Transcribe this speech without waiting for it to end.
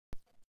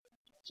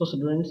So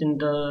students, in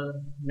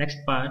the next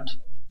part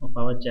of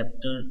our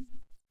chapter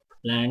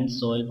land,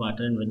 soil,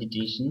 water and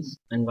vegetations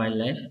and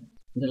wildlife,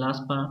 in the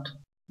last part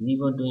we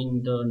were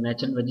doing the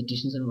natural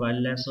vegetations and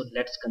wildlife. So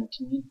let's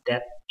continue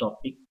that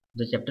topic,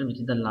 the chapter which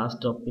is the last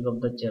topic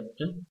of the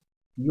chapter.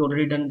 We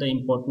already done the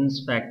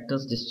importance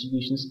factors,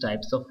 distributions,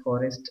 types of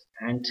forest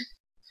and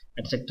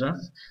etc.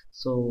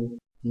 So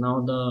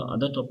now the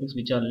other topics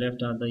which are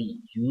left are the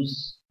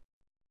use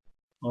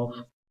of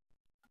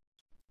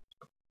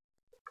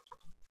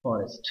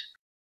forest.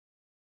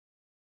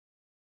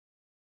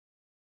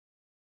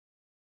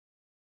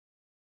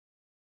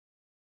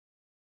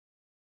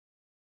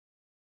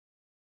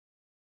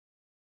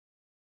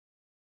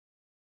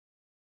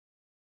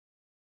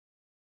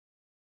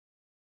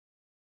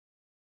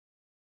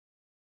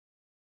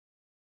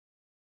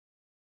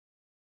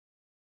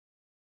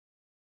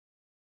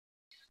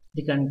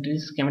 The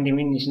countries,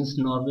 Scandinavian nations,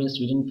 Norway,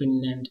 Sweden,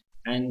 Finland,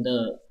 and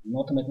the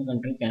North American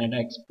country Canada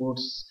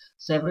exports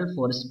several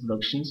forest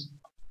productions.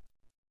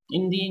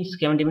 In the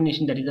Scandinavian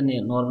nation, that is the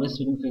Norway,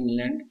 Sweden,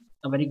 Finland,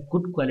 a very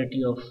good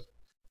quality of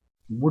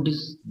wood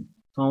is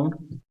found,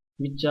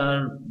 which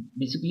are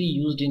basically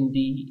used in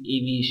the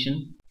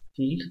aviation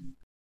field.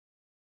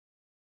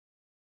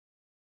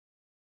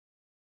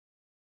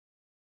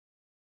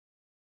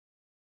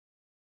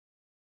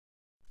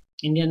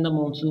 India and the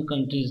monsoon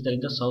countries, that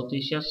is the South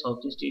Asia,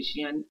 Southeast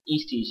Asia, and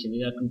East Asia.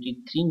 There are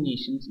 23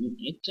 nations in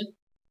it.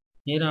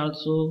 Here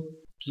also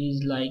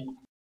trees like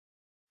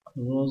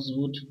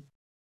rosewood,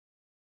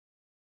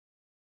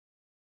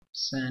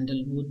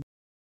 sandalwood,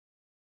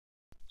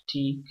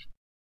 teak,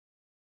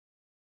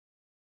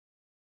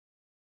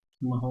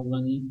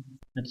 mahogany,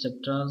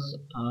 etc.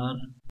 are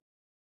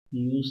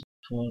used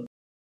for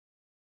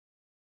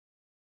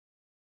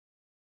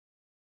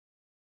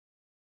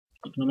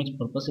economic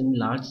purpose in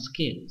large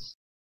scales.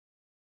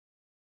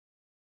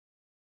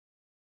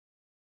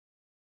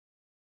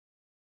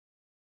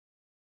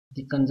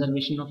 The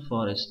conservation of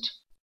forest.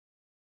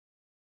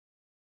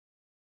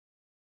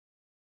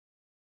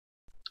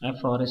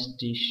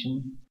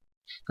 Afforestation.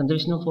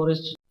 Conservation of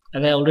forest,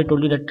 as I already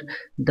told you that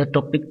the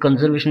topic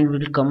conservation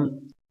will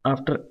come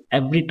after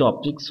every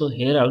topic. So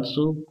here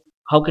also,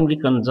 how can we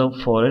conserve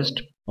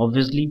forest?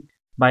 Obviously,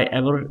 by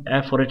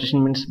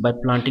afforestation means by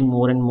planting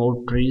more and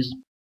more trees.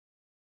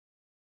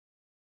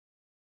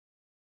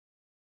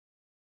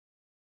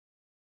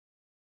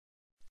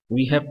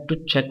 We have to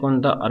check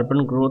on the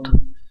urban growth.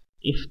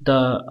 If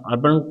the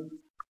urban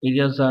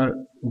areas are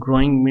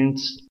growing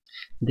means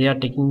they are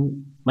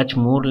taking much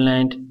more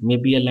land,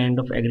 maybe a land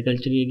of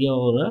agriculture area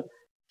or a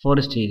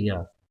forest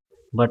area.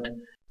 But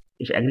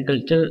if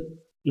agriculture,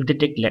 if they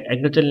take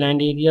agriculture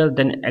land areas,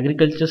 then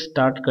agriculture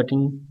start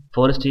cutting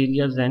forest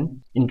areas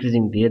and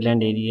increasing their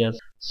land areas.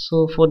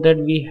 So for that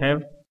we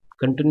have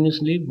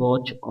continuously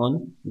watch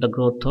on the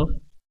growth of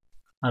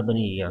urban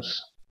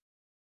areas.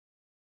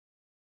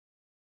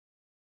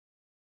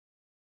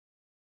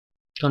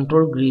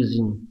 Control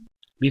grazing.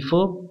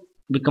 Before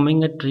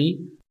becoming a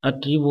tree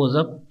was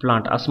a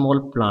plant, a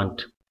small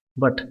plant.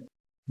 But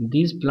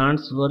these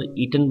plants were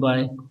eaten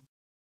by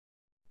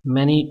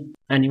many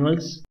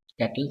animals,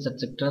 cattle,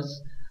 etc.,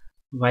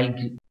 while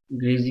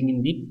grazing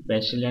in the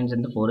pasturelands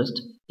and the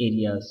forest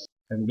areas.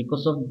 And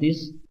because of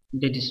this,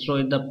 they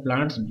destroy the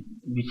plants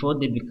before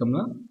they become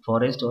a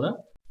forest or a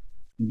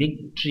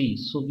big tree.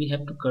 So we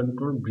have to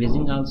control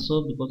grazing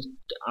also, because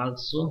it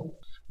also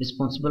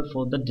responsible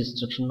for the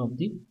destruction of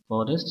the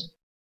forest.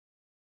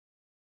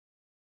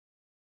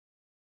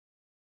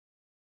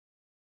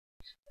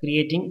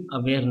 Creating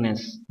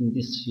awareness in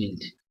this field.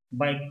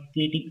 By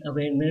creating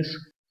awareness,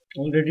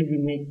 already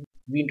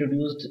we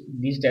introduced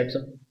these types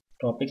of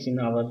topics in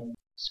our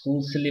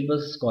school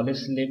syllabus, college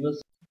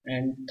syllabus,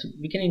 and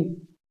we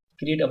can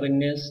create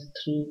awareness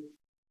through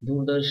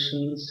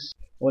doordarshans,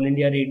 all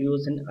India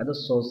radios and other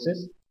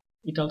sources.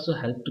 It also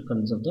helps to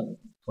conserve the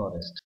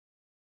forest.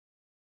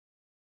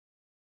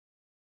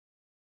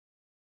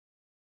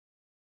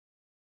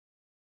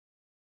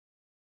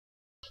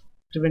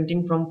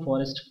 Preventing from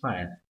forest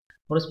fire.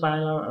 Forest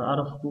fire are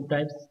of two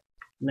types,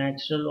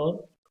 natural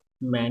or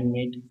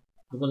man-made.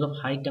 Because of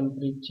high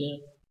temperature,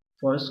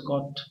 forest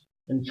caught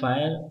in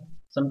fire.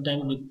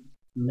 Sometimes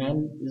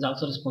man is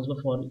also responsible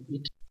for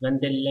it when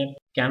they left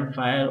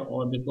campfire,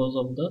 or because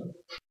of the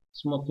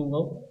smoking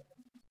of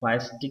fire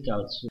stick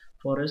also.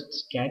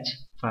 Forests catch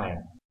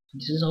fire.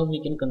 This is how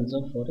we can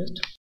conserve forest.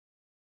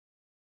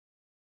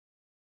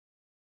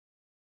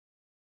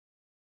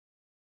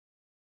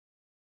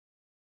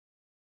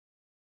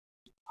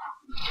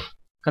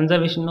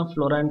 Conservation of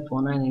flora and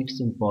fauna and its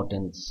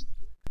importance.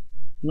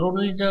 Not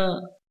only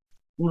the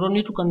not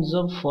only to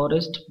conserve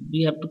forest,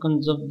 we have to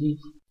conserve the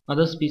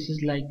other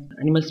species like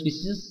animal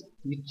species,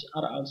 which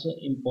are also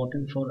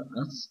important for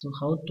us. So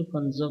how to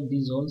conserve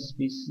these all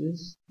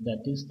species,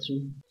 that is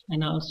through,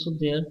 and also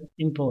their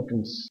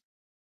importance.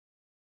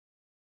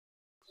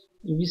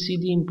 If we see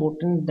the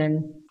importance,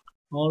 then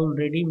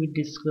already we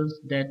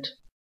discussed that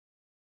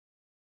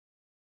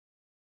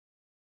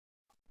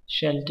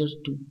shelter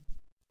to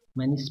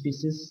many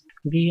species.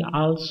 We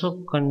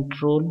also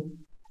control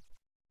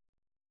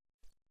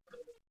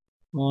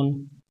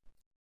on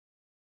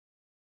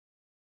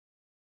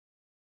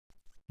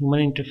human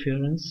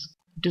interference.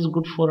 It is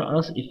good for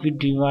us if we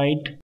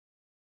divide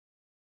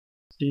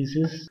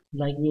species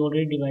like we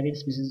already divided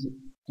species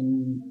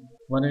in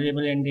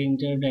vulnerable,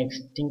 endangered,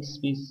 extinct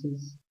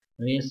species,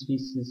 rare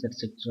species,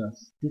 etc.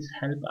 This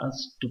helps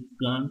us to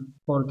plan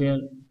for their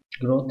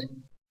growth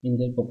in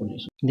their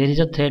population. There is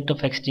a threat of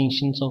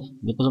extinctions of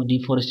because of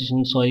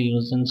deforestation, soil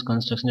erosions,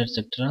 construction,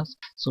 etc.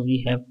 So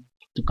we have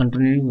to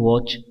continually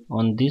watch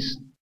on this,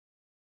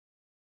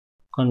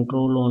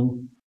 control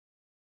on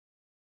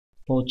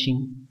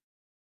poaching,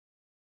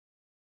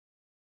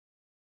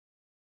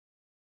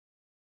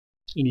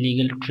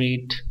 illegal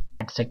trade,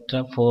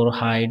 etc. for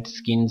hide,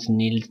 skins,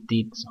 nails,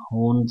 teeth,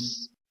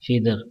 horns,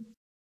 feather.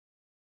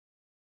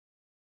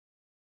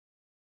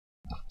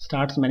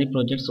 Starts many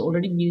projects.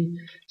 Already we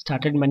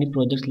started many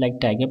projects like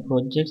tiger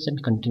projects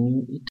and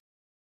continue it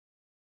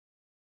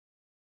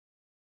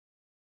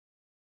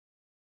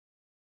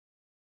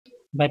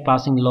by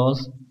passing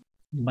laws,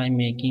 by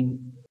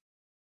making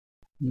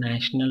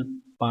national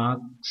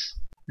parks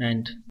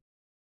and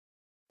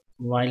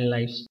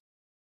wildlife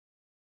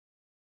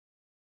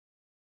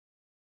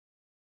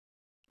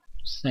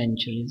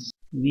sanctuaries.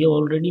 We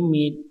already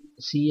made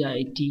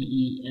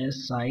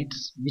CITES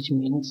sites, which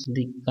means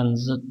the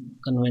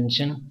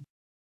Convention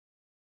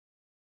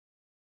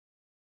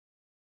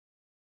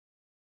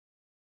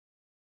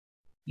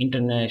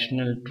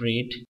International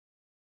Trade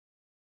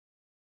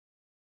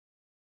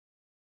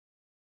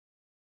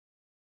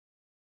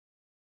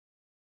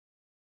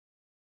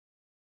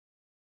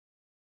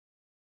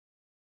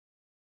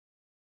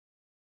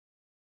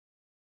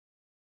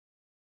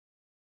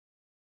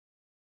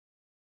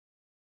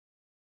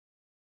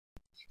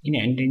in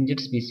endangered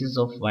species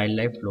of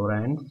wildlife,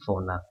 flora and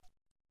fauna.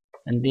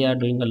 And they are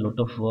doing a lot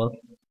of work.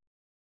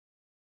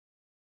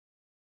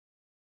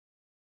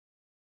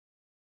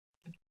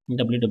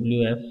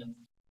 WWF,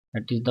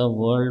 that is the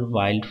World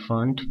Wild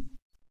Fund,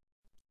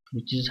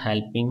 which is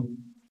helping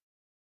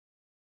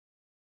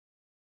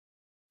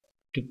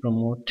to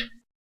promote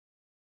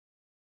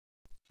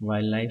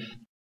wildlife.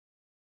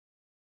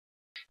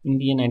 In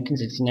the year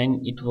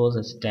 1969, it was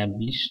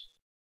established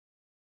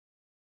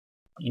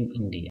in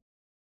India.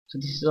 So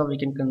this is how we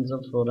can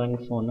conserve flora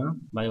and fauna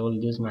by all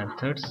these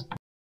methods.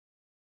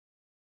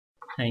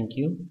 Thank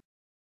you.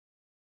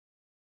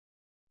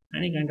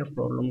 Any kind of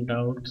problem,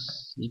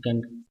 doubts, you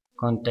can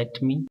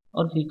contact me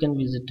or you can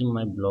visit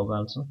my blog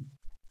also.